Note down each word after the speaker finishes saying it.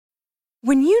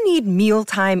When you need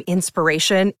mealtime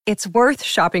inspiration, it's worth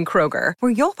shopping Kroger,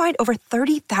 where you'll find over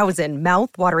 30,000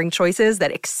 mouth-watering choices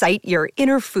that excite your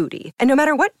inner foodie. And no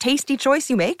matter what tasty choice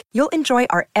you make, you'll enjoy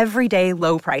our everyday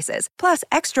low prices, plus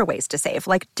extra ways to save,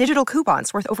 like digital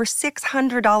coupons worth over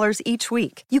 $600 each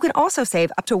week. You can also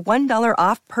save up to $1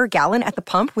 off per gallon at the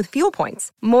pump with fuel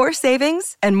points. More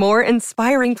savings and more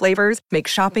inspiring flavors make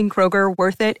shopping Kroger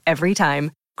worth it every time.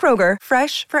 Kroger,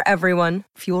 fresh for everyone.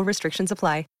 Fuel restrictions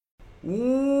apply.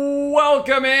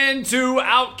 Welcome into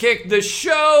Outkick the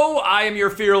Show. I am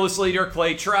your fearless leader,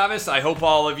 Clay Travis. I hope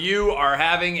all of you are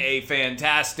having a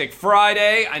fantastic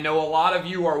Friday. I know a lot of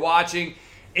you are watching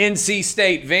NC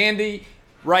State-Vandy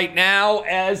right now.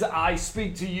 As I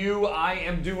speak to you, I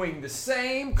am doing the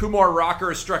same. Kumar Rocker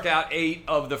has struck out 8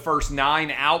 of the first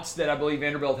 9 outs that I believe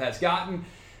Vanderbilt has gotten.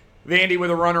 Vandy with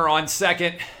a runner on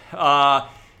second.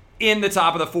 In the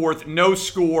top of the fourth, no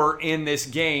score in this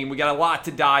game. We got a lot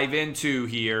to dive into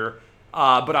here,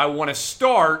 but I want to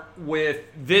start with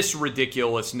this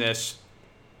ridiculousness.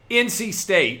 NC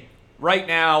State, right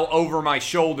now over my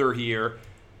shoulder here,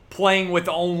 playing with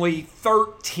only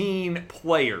 13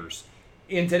 players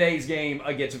in today's game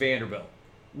against Vanderbilt,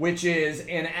 which is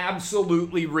an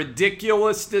absolutely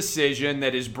ridiculous decision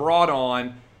that is brought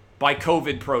on by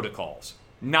COVID protocols.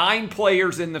 9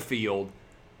 players in the field,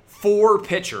 4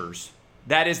 pitchers.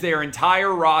 That is their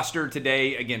entire roster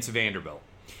today against Vanderbilt.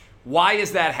 Why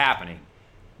is that happening?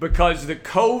 Because the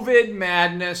COVID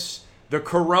madness, the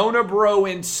Corona Bro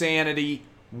insanity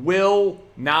will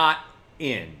not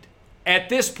end. At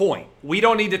this point, we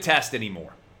don't need to test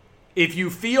anymore. If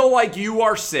you feel like you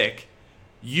are sick,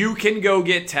 you can go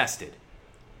get tested.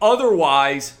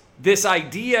 Otherwise, this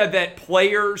idea that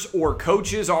players or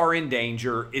coaches are in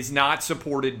danger is not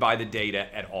supported by the data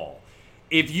at all.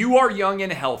 If you are young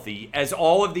and healthy, as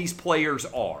all of these players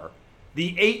are,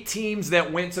 the 8 teams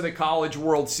that went to the College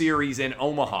World Series in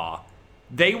Omaha,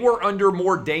 they were under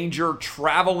more danger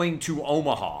traveling to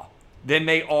Omaha than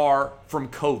they are from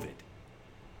COVID.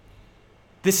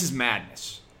 This is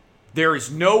madness. There is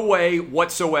no way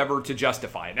whatsoever to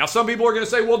justify it. Now, some people are going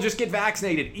to say, well, just get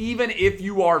vaccinated. Even if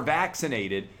you are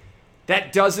vaccinated,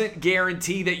 that doesn't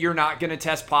guarantee that you're not going to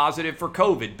test positive for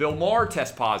COVID. Bill Maher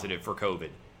tests positive for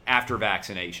COVID after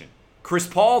vaccination. Chris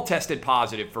Paul tested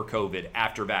positive for COVID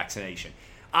after vaccination.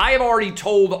 I have already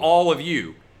told all of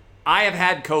you, I have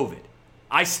had COVID.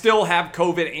 I still have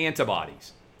COVID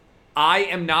antibodies. I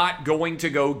am not going to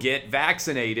go get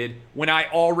vaccinated when I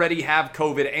already have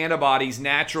COVID antibodies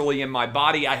naturally in my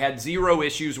body. I had 0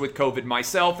 issues with COVID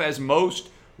myself, as most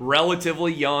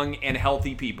relatively young and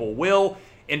healthy people will.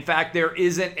 In fact, there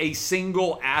isn't a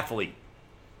single athlete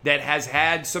that has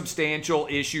had substantial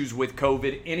issues with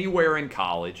COVID anywhere in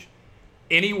college,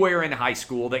 anywhere in high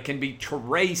school that can be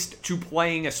traced to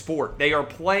playing a sport. They are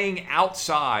playing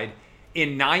outside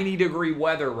in 90-degree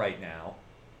weather right now.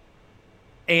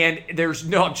 And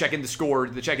I'm checking the score,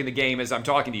 checking the game as I'm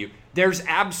talking to you. There's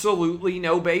absolutely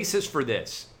no basis for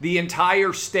this. The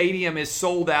entire stadium is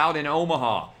sold out in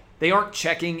Omaha. They aren't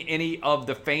checking any of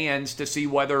the fans to see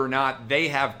whether or not they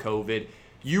have COVID.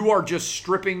 You are just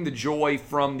stripping the joy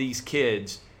from these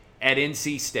kids at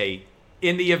NC State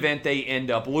in the event they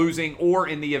end up losing or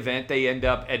in the event they end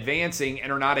up advancing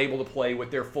and are not able to play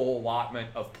with their full allotment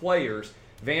of players.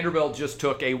 Vanderbilt just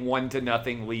took a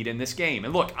 1-0 lead in this game.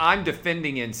 And look, I'm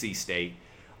defending NC State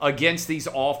against these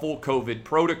awful COVID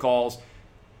protocols,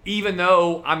 even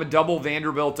though I'm a double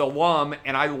Vanderbilt alum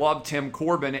and I love Tim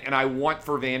Corbin and I want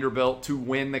for Vanderbilt to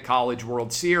win the College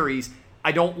World Series.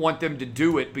 I don't want them to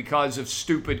do it because of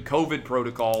stupid COVID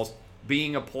protocols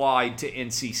being applied to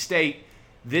NC State.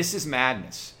 This is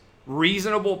madness.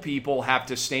 Reasonable people have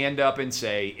to stand up and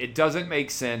say it doesn't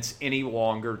make sense any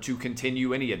longer to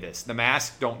continue any of this. The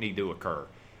masks don't need to occur.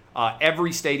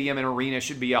 Every stadium and arena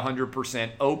should be 100%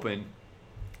 open.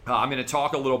 I'm going to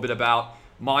talk a little bit about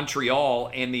Montreal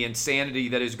and the insanity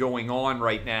that is going on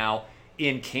right now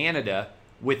in Canada,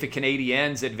 with the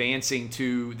Canadiens advancing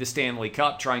to the Stanley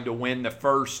Cup, trying to win the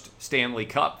first Stanley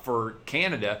Cup for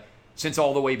Canada since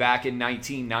all the way back in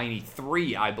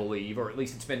 1993, I believe, or at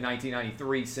least it's been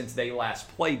 1993 since they last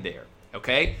played there,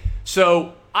 okay?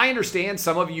 So I understand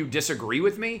some of you disagree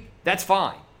with me. That's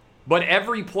fine. But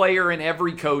every player and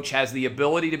every coach has the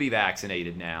ability to be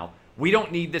vaccinated now. We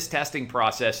don't need this testing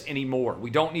process anymore.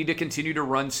 We don't need to continue to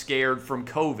run scared from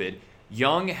COVID.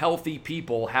 Young, healthy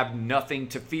people have nothing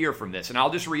to fear from this. And I'll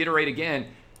just reiterate again,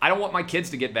 I don't want my kids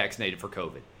to get vaccinated for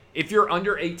COVID. If you're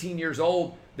under 18 years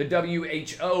old, the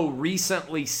WHO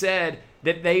recently said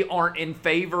that they aren't in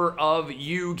favor of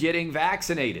you getting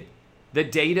vaccinated. The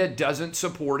data doesn't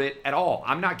support it at all.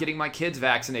 I'm not getting my kids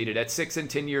vaccinated at 6 and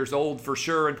 10 years old for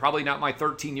sure, and probably not my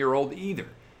 13-year-old either.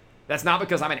 That's not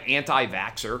because I'm an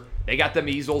anti-vaxxer. They got the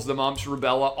measles, the mumps,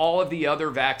 rubella, all of the other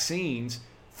vaccines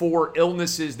for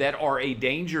illnesses that are a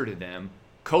danger to them.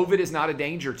 COVID is not a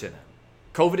danger to them.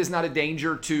 COVID is not a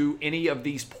danger to any of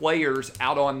these players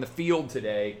out on the field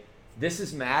today. This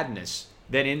is madness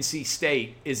that NC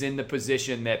State is in the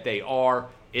position that they are.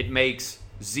 It makes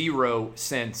zero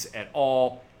sense at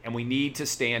all, and we need to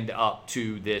stand up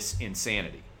to this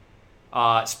insanity.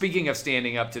 Speaking of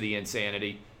standing up to the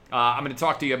insanity, I'm going to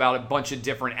talk to you about a bunch of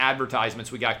different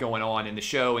advertisements we got going on in the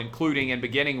show, including and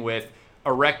beginning with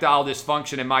erectile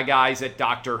dysfunction and my guys at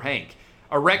Dr. Hank.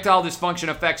 Erectile dysfunction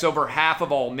affects over half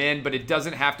of all men, but it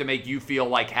doesn't have to make you feel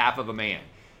like half of a man.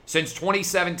 Since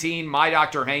 2017, My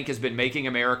Dr. Hank has been making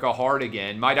America hard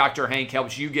again. My Dr. Hank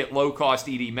helps you get low-cost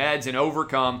ED meds and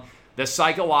overcome the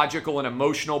psychological and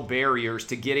emotional barriers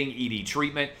to getting ED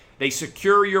treatment. They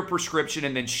secure your prescription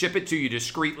and then ship it to you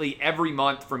discreetly every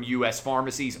month from U.S.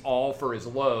 pharmacies, all for as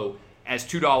low as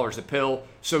 $2 a pill.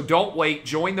 So don't wait.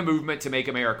 Join the movement to make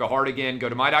America hard again. Go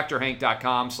to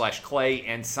mydrhank.com/clay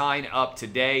and sign up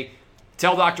today.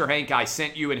 Tell Dr. Hank I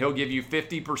sent you, and he'll give you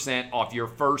 50% off your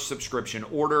first subscription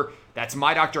order. That's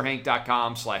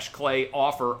mydrhank.com/clay.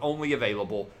 Offer only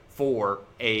available for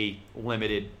a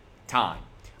limited time.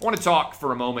 I want to talk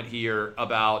for a moment here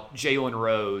about Jalen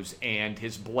Rose and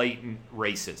his blatant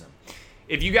racism.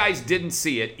 If you guys didn't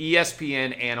see it,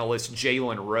 ESPN analyst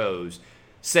Jalen Rose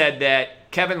said that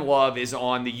Kevin Love is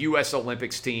on the U.S.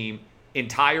 Olympics team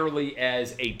entirely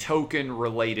as a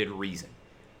token-related reason.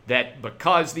 That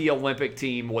because the Olympic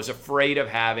team was afraid of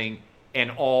having an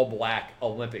all-black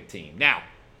Olympic team. Now,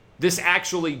 this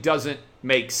actually doesn't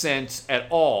make sense at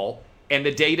all, and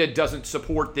the data doesn't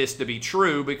support this to be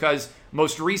true because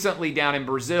most recently down in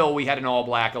Brazil, we had an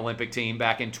all-black Olympic team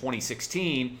back in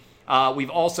 2016. We've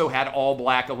also had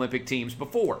all-black Olympic teams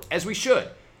before, as we should.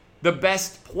 The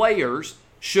best players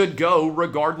should go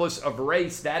regardless of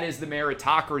race. That is the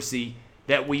meritocracy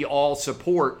that we all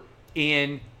support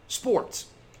in sports.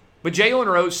 But Jalen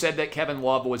Rose said that Kevin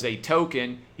Love was a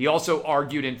token. He also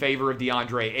argued in favor of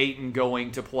DeAndre Ayton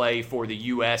going to play for the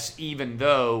U.S., even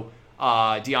though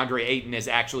DeAndre Ayton is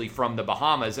actually from the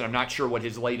Bahamas, and I'm not sure what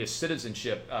his latest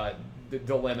citizenship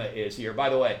dilemma is here. By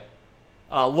the way,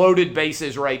 loaded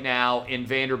bases right now in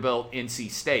Vanderbilt, NC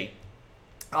State.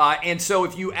 And so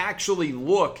if you actually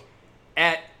look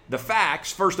at the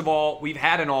facts, first of all, we've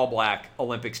had an all-black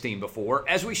Olympics team before,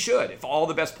 as we should. If all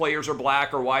the best players are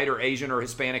black or white or Asian or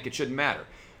Hispanic, it shouldn't matter.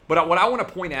 But what I want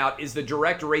to point out is the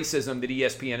direct racism that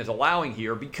ESPN is allowing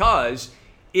here, because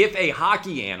if a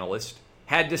hockey analyst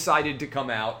had decided to come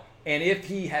out and if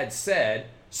he had said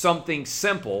something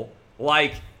simple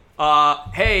like,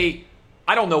 hey,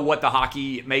 I don't know what the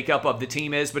hockey makeup of the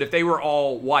team is, but if they were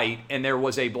all white and there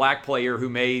was a black player who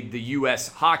made the U.S.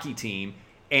 hockey team,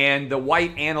 and the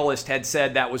white analyst had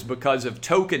said that was because of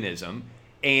tokenism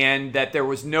and that there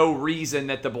was no reason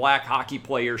that the black hockey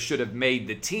player should have made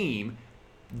the team,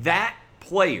 that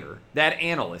player, that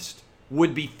analyst,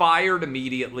 would be fired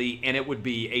immediately, and it would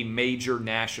be a major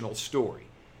national story.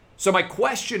 So my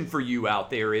question for you out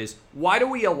there is, why do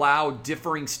we allow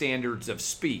differing standards of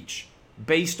speech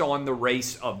based on the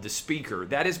race of the speaker?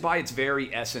 That is by its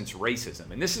very essence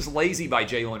racism. And this is lazy by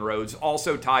Jalen Rose,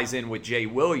 also ties in with Jay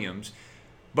Williams,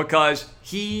 because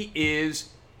he is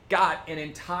got an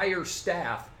entire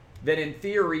staff that in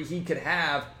theory he could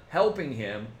have helping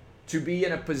him to be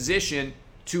in a position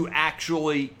to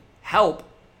actually help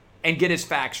and get his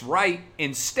facts right.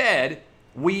 Instead,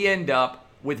 we end up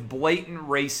with blatant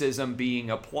racism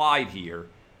being applied here,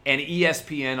 and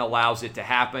ESPN allows it to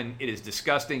happen. It is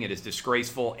disgusting, it is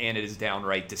disgraceful, and it is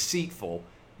downright deceitful.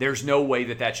 There's no way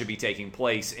that that should be taking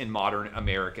place in modern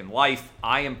American life.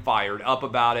 I am fired up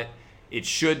about it. It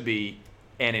should be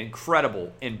an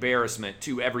incredible embarrassment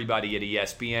to everybody at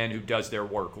ESPN who does their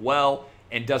work well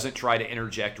and doesn't try to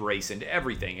interject race into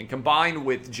everything. And combined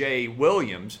with Jay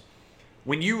Williams,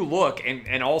 when you look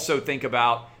and also think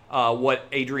about what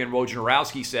Adrian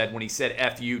Wojnarowski said when he said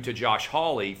F you to Josh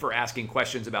Hawley for asking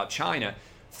questions about China,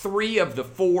 3 of the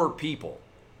 4 people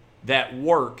that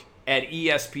work at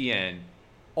ESPN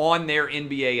on their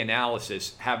NBA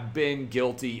analysis have been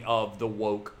guilty of the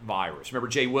woke virus. Remember,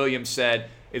 Jay Williams said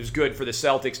it was good for the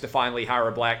Celtics to finally hire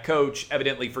a black coach,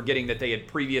 evidently forgetting that they had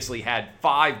previously had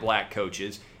 5 black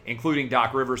coaches, including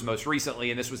Doc Rivers most recently,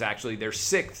 and this was actually their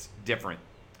 6th different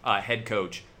head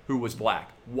coach who was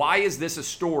black. Why is this a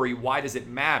story? Why does it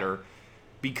matter?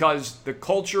 Because the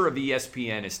culture of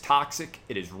ESPN is toxic,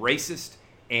 it is racist,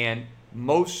 and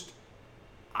most,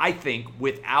 I think,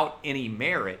 without any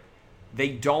merit, they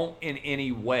don't in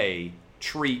any way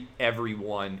treat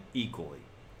everyone equally.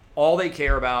 All they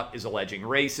care about is alleging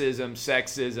racism,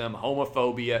 sexism,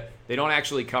 homophobia. They don't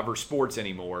actually cover sports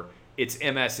anymore. It's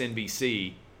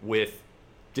MSNBC with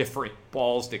different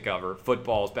balls to cover,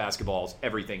 footballs, basketballs,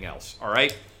 everything else, all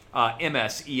right?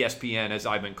 MS, ESPN, as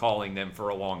I've been calling them for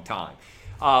a long time.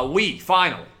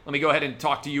 Finally, let me go ahead and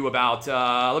talk to you about,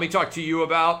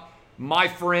 my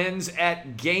friends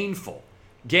at Gainful.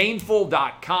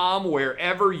 Gainful.com,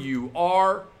 wherever you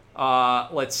are.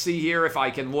 Let's see here if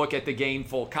I can look at the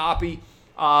Gainful copy.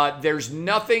 There's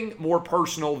nothing more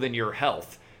personal than your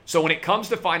health. So when it comes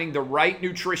to finding the right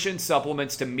nutrition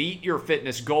supplements to meet your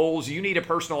fitness goals, you need a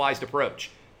personalized approach.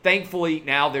 Thankfully,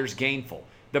 now there's Gainful.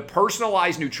 The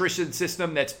personalized nutrition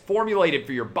system that's formulated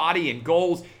for your body and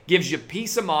goals gives you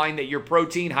peace of mind that your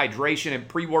protein, hydration, and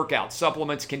pre-workout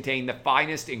supplements contain the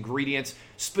finest ingredients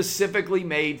specifically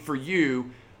made for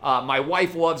you. My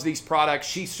wife loves these products.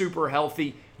 She's super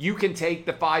healthy. You can take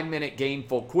the 5-minute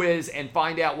Gainful quiz and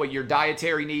find out what your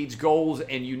dietary needs, goals,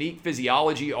 and unique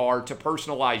physiology are to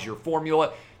personalize your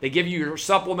formula. They give you your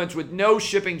supplements with no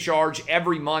shipping charge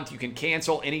every month. You can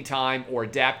cancel anytime or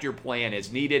adapt your plan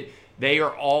as needed. They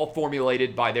are all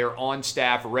formulated by their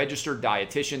on-staff registered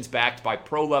dietitians backed by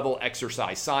pro-level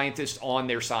exercise scientists on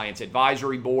their science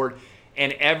advisory board.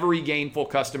 And every Gainful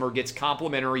customer gets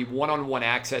complimentary one-on-one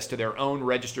access to their own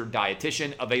registered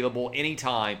dietitian available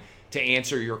anytime to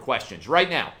answer your questions. Right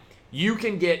now, you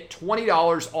can get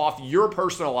 $20 off your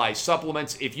personalized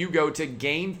supplements if you go to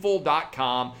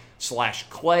gainful.com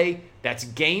Gainful.com/Clay. That's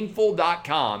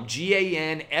Gainful.com,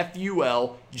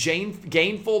 Gainful,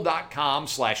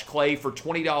 Gainful.com/Clay for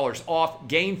 $20 off.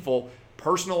 Gainful,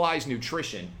 personalized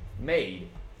nutrition made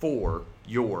for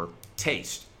your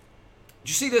taste. Did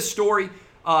you see this story?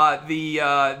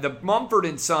 The Mumford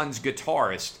and Sons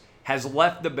guitarist has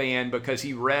left the band because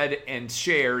he read and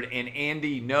shared an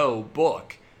Andy Ngo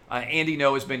book. Andy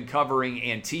Ngo has been covering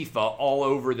Antifa all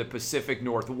over the Pacific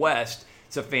Northwest.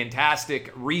 It's a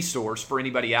fantastic resource for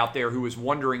anybody out there who is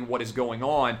wondering what is going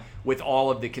on with all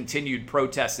of the continued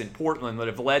protests in Portland that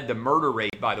have led the murder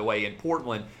rate, by the way, in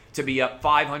Portland to be up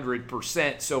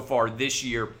 500% so far this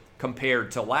year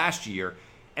compared to last year.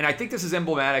 And I think this is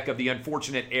emblematic of the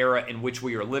unfortunate era in which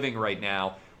we are living right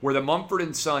now, where the Mumford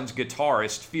and Sons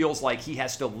guitarist feels like he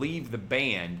has to leave the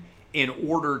band in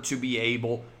order to be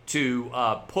able to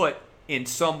put in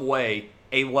some way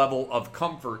a level of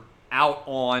comfort out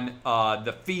on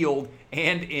the field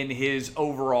and in his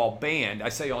overall band. I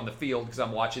say on the field because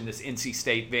I'm watching this NC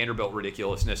State Vanderbilt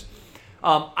ridiculousness.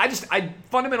 I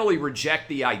fundamentally reject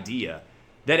the idea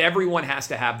that everyone has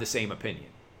to have the same opinion.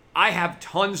 I have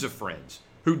tons of friends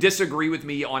who disagree with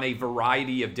me on a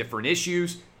variety of different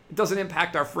issues. It doesn't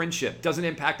impact our friendship, doesn't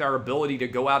impact our ability to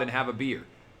go out and have a beer.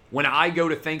 When I go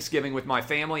to Thanksgiving with my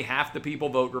family, half the people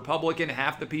vote Republican,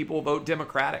 half the people vote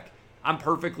Democratic. I'm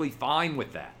perfectly fine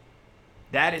with that.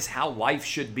 That is how life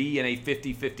should be in a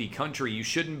 50-50 country. You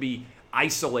shouldn't be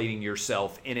isolating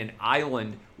yourself in an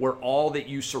island where all that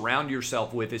you surround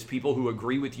yourself with is people who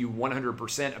agree with you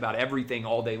 100% about everything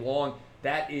all day long.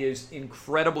 That is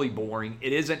incredibly boring.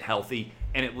 It isn't healthy,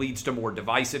 and it leads to more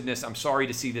divisiveness. I'm sorry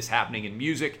to see this happening in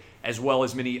music as well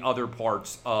as many other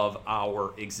parts of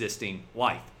our existing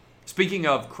life. Speaking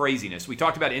of craziness, we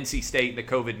talked about NC State and the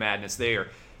COVID madness there.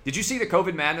 Did you see the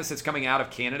COVID madness that's coming out of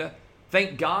Canada?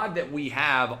 Thank God that we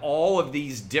have all of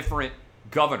these different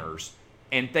governors,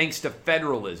 and thanks to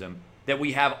federalism, that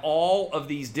we have all of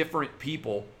these different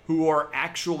people who are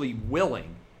actually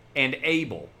willing and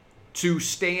able to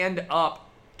stand up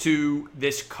to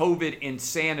this COVID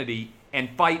insanity and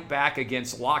fight back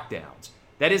against lockdowns.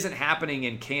 That isn't happening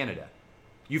in Canada.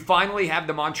 You finally have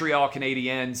the Montreal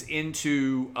Canadiens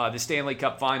into the Stanley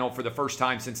Cup final for the first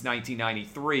time since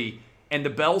 1993, and the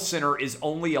Bell Center is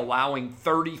only allowing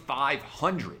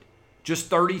 3,500, just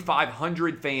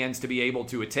 3,500 fans to be able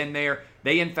to attend there.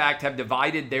 They, in fact, have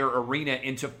divided their arena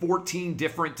into 14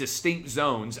 different distinct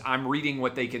zones, I'm reading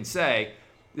what they can say,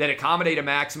 that accommodate a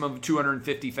maximum of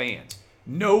 250 fans.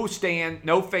 No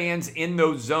fans in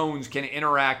those zones can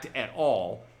interact at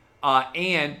all.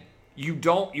 And you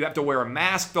have to wear a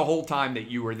mask the whole time that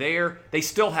you were there. They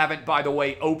still haven't, by the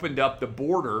way, opened up the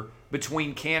border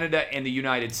between Canada and the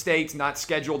United States, not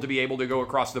scheduled to be able to go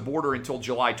across the border until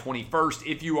July 21st.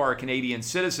 If you are a Canadian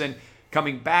citizen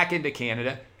coming back into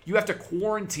Canada, you have to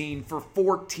quarantine for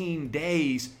 14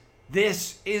 days.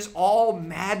 This is all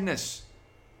madness.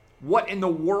 What in the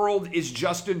world is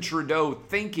Justin Trudeau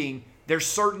thinking? They're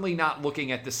certainly not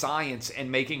looking at the science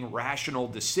and making rational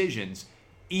decisions.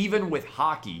 Even with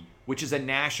hockey, which is a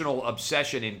national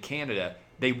obsession in Canada,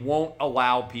 They won't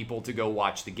allow people to go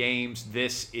watch the games.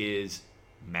 This is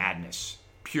madness.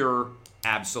 Pure,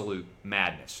 absolute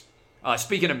madness.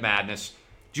 Speaking of madness,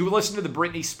 did you listen to the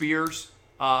Britney Spears,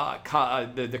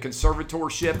 the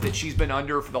conservatorship that she's been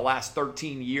under for the last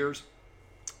 13 years?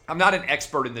 I'm not an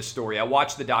expert in this story. I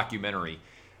watched the documentary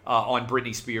on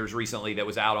Britney Spears recently that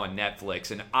was out on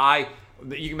Netflix. And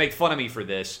you can make fun of me for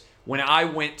this. When I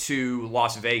went to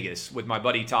Las Vegas with my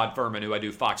buddy Todd Furman, who I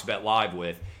do Fox Bet Live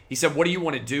with, he said, "What do you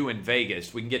want to do in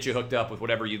Vegas? We can get you hooked up with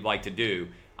whatever you'd like to do."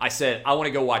 I said, "I want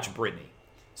to go watch Britney."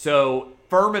 So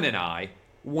Furman and I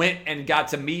went and got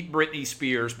to meet Britney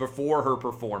Spears before her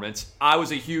performance. I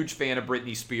was a huge fan of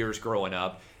Britney Spears growing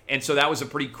up. And so that was a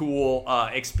pretty cool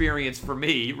experience for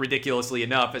me, ridiculously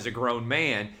enough, as a grown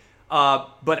man.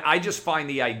 But I just find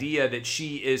the idea that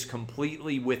she is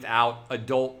completely without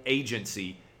adult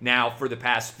agency now for the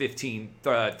past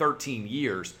 13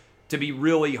 years to be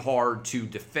really hard to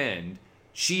defend.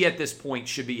 She, at this point,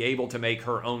 should be able to make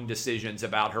her own decisions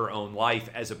about her own life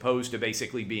as opposed to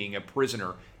basically being a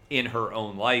prisoner in her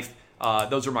own life.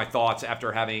 Those are my thoughts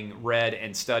after having read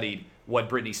and studied what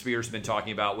Britney Spears has been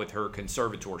talking about with her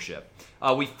conservatorship.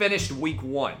 We finished week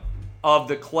 1 of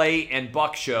the Clay and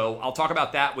Buck show. I'll talk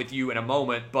about that with you in a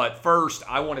moment, but first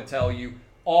I want to tell you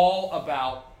all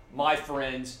about my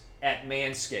friends at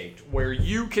Manscaped, where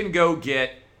you can go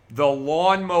get the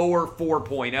Lawnmower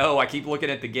 4.0. I keep looking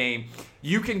at the game.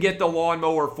 You can get the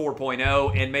Lawnmower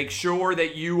 4.0 and make sure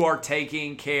that you are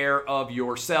taking care of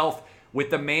yourself with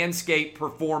the Manscaped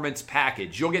Performance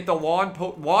Package. You'll get the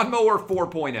Lawnmower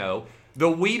 4.0, the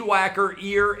Weed Whacker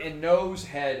Ear and Nose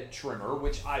Head Trimmer,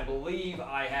 which I believe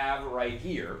I have right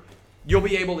here. You'll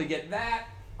be able to get that.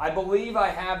 I believe I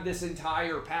have this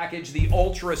entire package, the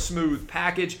Ultra Smooth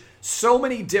Package. So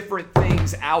many different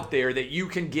things out there that you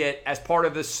can get as part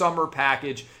of the summer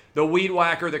package. The Weed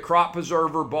Whacker, the Crop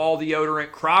Preserver, Ball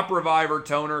Deodorant, Crop Reviver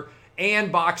Toner,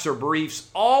 and Boxer Briefs.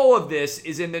 All of this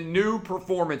is in the new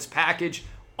Performance Package.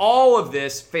 All of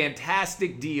this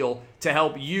fantastic deal to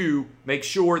help you make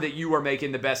sure that you are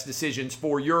making the best decisions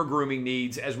for your grooming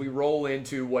needs as we roll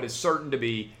into what is certain to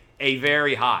be a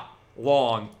very hot,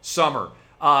 long summer.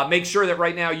 Make sure that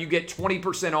right now you get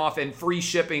 20% off and free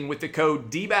shipping with the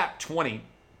code DBAP20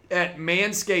 at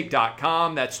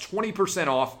manscaped.com. That's 20%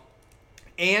 off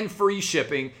and free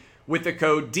shipping with the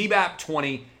code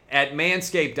DBAP20 at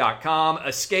manscaped.com.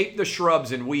 Escape the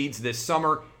shrubs and weeds this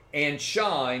summer and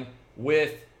shine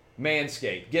with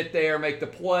Manscaped. Get there, make the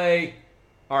play.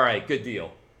 All right, good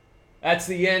deal. That's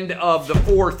the end of the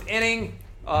 4th inning.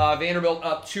 Vanderbilt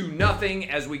up 2-0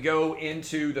 as we go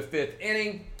into the 5th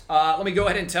inning. Let me go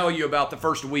ahead and tell you about the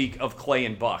first week of Clay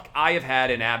and Buck. I have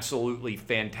had an absolutely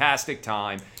fantastic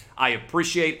time. I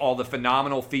appreciate all the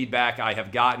phenomenal feedback I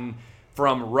have gotten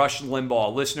from Rush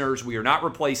Limbaugh listeners. We are not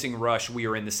replacing Rush. We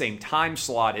are in the same time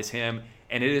slot as him,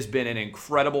 and it has been an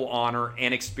incredible honor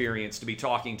and experience to be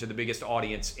talking to the biggest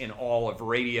audience in all of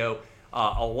radio.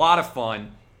 A lot of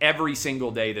fun every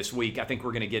single day this week. I think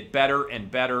we're going to get better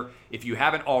and better. If you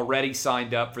haven't already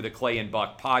signed up for the Clay and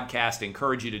Buck podcast, I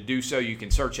encourage you to do so. You can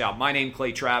search out my name,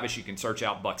 Clay Travis. You can search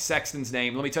out Buck Sexton's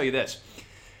name. Let me tell you this.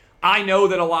 I know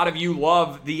that a lot of you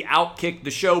love the Outkick the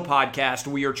Show podcast.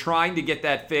 We are trying to get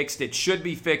that fixed. It should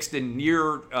be fixed in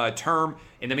near term.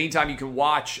 In the meantime, you can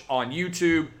watch on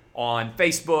YouTube, on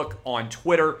Facebook, on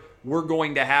Twitter. We're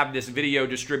going to have this video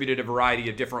distributed a variety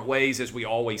of different ways, as we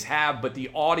always have, but the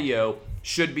audio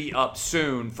should be up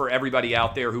soon for everybody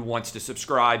out there who wants to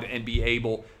subscribe and be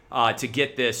able to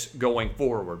get this going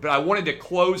forward. But I wanted to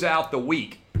close out the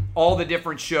week, all the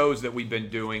different shows that we've been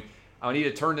doing. I need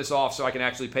to turn this off so I can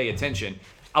actually pay attention.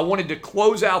 I wanted to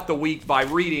close out the week by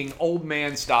reading old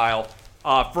man style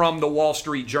from the Wall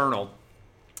Street Journal.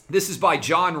 This is by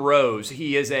John Rose.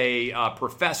 He is a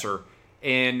professor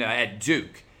at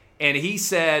Duke. And he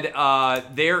said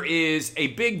there is a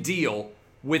big deal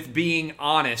with being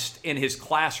honest in his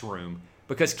classroom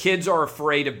because kids are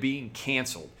afraid of being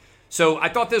canceled. So I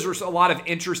thought this was a lot of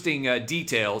interesting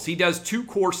details. He does 2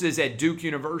 courses at Duke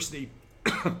University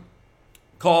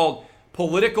called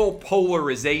Political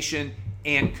Polarization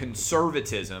and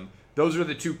Conservatism. Those are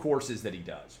the 2 courses that he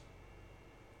does.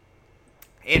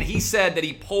 And he said that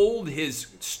he polled his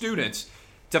students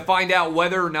to find out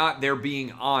whether or not they're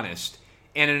being honest.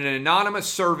 And in an anonymous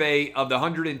survey of the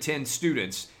 110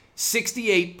 students,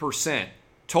 68%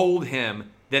 told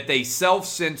him that they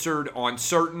self-censored on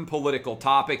certain political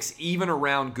topics, even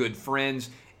around good friends,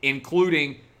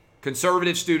 including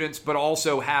conservative students, but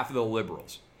also half of the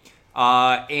liberals.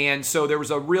 And so there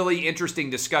was a really interesting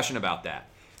discussion about that.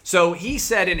 So he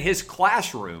said in his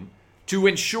classroom, to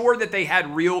ensure that they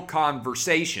had real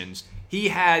conversations, he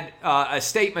had a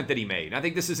statement that he made. And I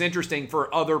think this is interesting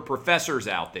for other professors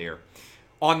out there.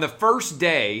 On the first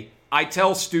day, I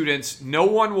tell students no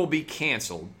one will be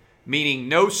canceled, meaning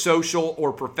no social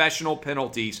or professional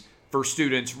penalties for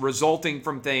students resulting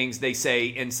from things they say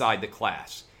inside the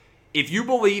class. If you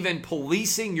believe in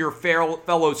policing your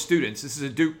fellow students, this is a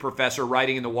Duke professor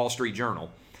writing in the Wall Street Journal,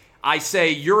 I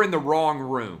say you're in the wrong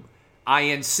room. I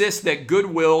insist that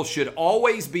goodwill should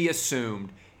always be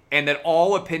assumed and that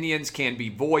all opinions can be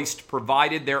voiced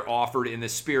provided they're offered in the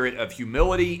spirit of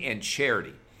humility and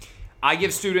charity. I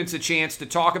give students a chance to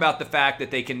talk about the fact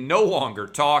that they can no longer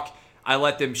talk. I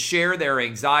let them share their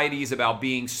anxieties about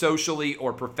being socially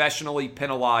or professionally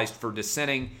penalized for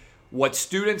dissenting. What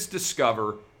students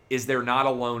discover is they're not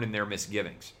alone in their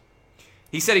misgivings.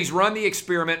 He said he's run the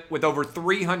experiment with over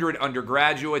 300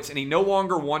 undergraduates, and he no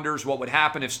longer wonders what would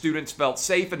happen if students felt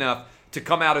safe enough to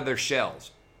come out of their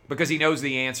shells, because he knows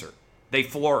the answer. They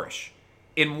flourish.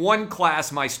 In one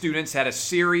class, my students had a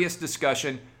serious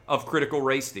discussion of critical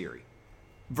race theory,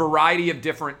 variety of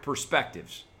different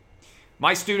perspectives.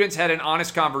 My students had an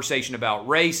honest conversation about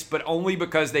race, but only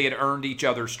because they had earned each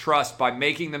other's trust by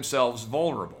making themselves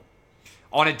vulnerable.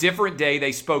 On a different day,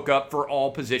 they spoke up for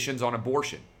all positions on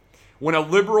abortion. When a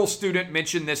liberal student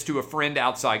mentioned this to a friend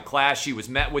outside class, she was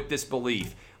met with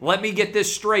disbelief. Let me get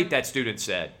this straight, that student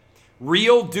said.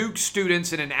 Real Duke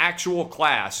students in an actual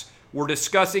class were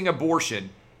discussing abortion,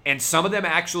 and some of them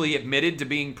actually admitted to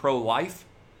being pro-life.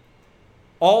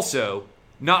 Also,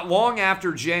 not long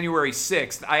after January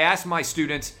 6th, I asked my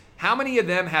students how many of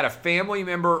them had a family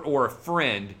member or a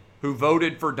friend who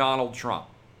voted for Donald Trump.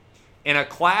 In a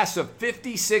class of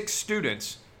 56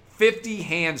 students, 50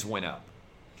 hands went up.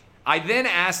 I then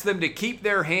asked them to keep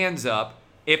their hands up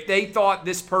if they thought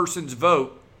this person's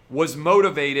vote was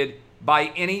motivated by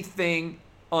anything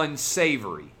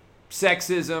unsavory,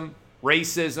 sexism,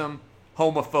 racism,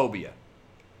 homophobia.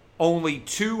 Only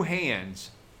 2 hands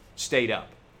stayed up.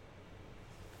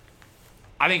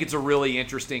 I think it's a really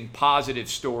interesting, positive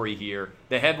story here.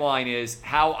 The headline is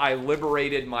How I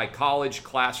Liberated My College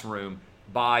Classroom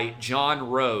by Jalen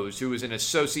Rose, who is an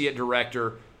associate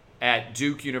director at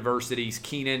Duke University's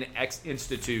Kenan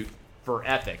Institute for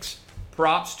Ethics.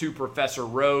 Props to Professor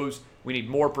Rose. We need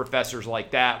more professors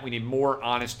like that. We need more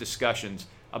honest discussions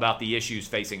about the issues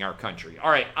facing our country.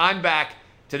 All right, I'm back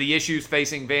to the issues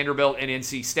facing Vanderbilt and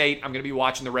NC State. I'm going to be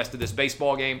watching the rest of this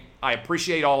baseball game. I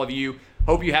appreciate all of you.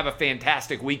 Hope you have a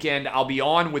fantastic weekend. I'll be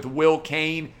on with Will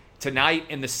Kane tonight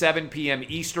in the 7 p.m.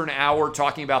 Eastern hour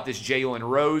talking about this Jalen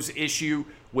Rose issue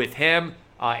with him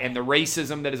and the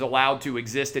racism that is allowed to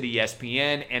exist at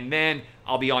ESPN. And then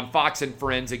I'll be on Fox and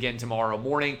Friends again tomorrow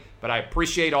morning. But I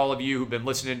appreciate all of you who've been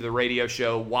listening to the radio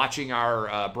show, watching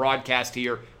our broadcast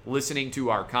here, listening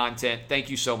to our content. Thank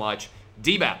you so much.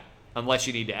 DBAP, unless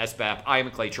you need to SBAP. I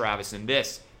am Clay Travis, and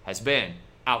this has been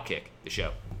Outkick the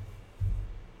Show.